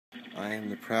I am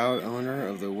the proud owner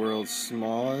of the world's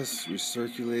smallest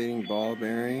recirculating ball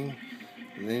bearing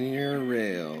linear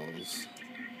rails.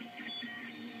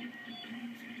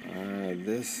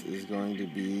 This is going to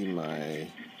be my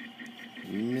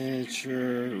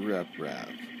miniature rep.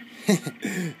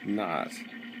 Not.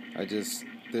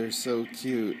 They're so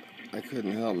cute. I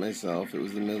couldn't help myself. It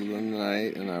was the middle of the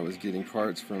night and I was getting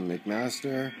parts from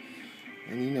McMaster.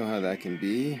 And you know how that can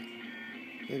be.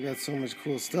 They've got so much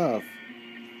cool stuff.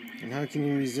 And how can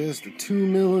you resist a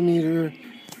 2mm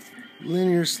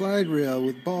linear slide rail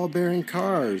with ball bearing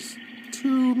cars?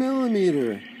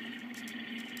 2mm.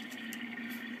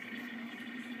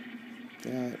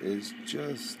 That is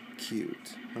just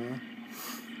cute, huh?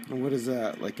 And what is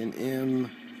that? Like an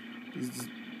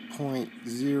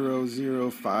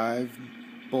M.005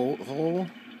 bolt hole?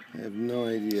 I have no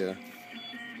idea.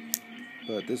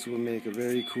 But this will make a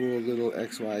very cool little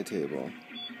XY table.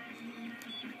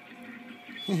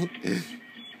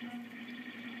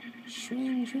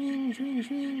 Swing, swing, swing,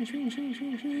 swing, swing, swing,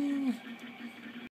 swing, swing.